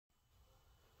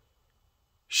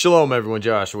Shalom everyone,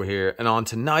 Joshua here, and on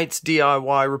tonight's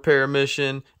DIY repair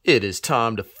mission, it is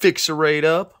time to fix-a-rate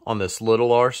up on this little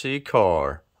RC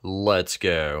car. Let's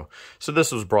go. So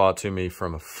this was brought to me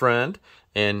from a friend,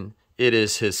 and it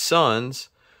is his son's,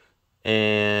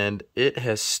 and it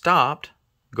has stopped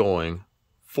going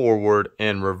forward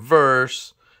and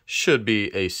reverse. Should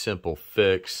be a simple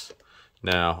fix.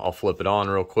 Now, I'll flip it on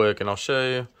real quick and I'll show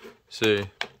you. See,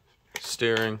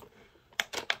 steering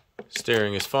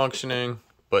is functioning,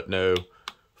 but no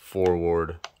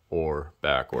forward or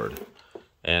backward.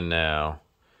 And now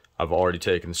I've already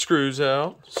taken the screws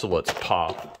out, so let's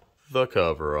pop the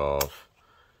cover off.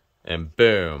 And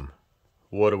boom,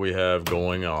 what do we have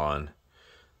going on?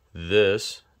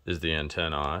 This is the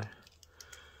antennae.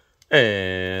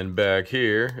 And back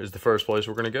here is the first place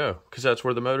we're gonna go, because that's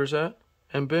where the motor's at.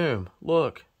 And boom,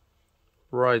 look,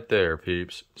 right there,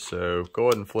 peeps. So go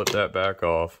ahead and flip that back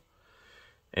off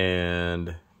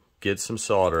and get some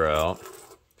solder out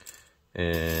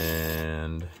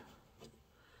and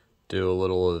do a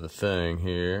little of the thing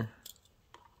here.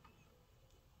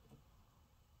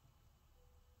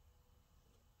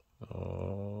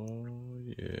 Oh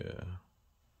yeah.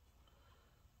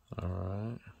 All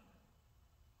right.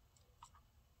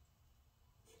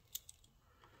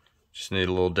 Just need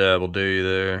a little dabble do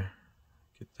there.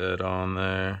 Get that on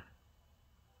there.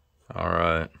 All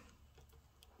right.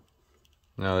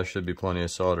 Now there should be plenty of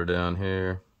solder down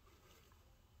here.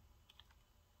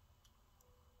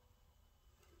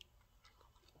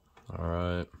 All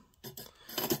right,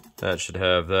 that should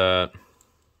have that.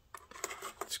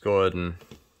 Let's go ahead and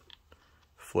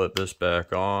flip this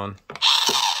back on.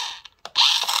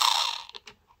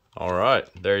 All right,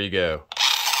 there you go,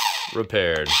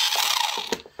 repaired.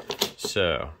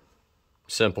 So,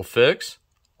 simple fix,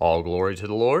 all glory to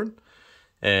the Lord.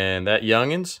 And that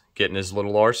youngin's getting his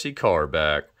little RC car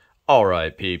back. All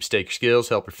right, peeps, take your skills,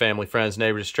 help your family, friends,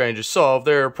 neighbors, strangers solve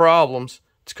their problems.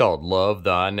 It's called Love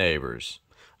Thy Neighbors.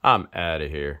 I'm out of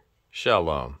here.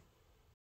 Shalom.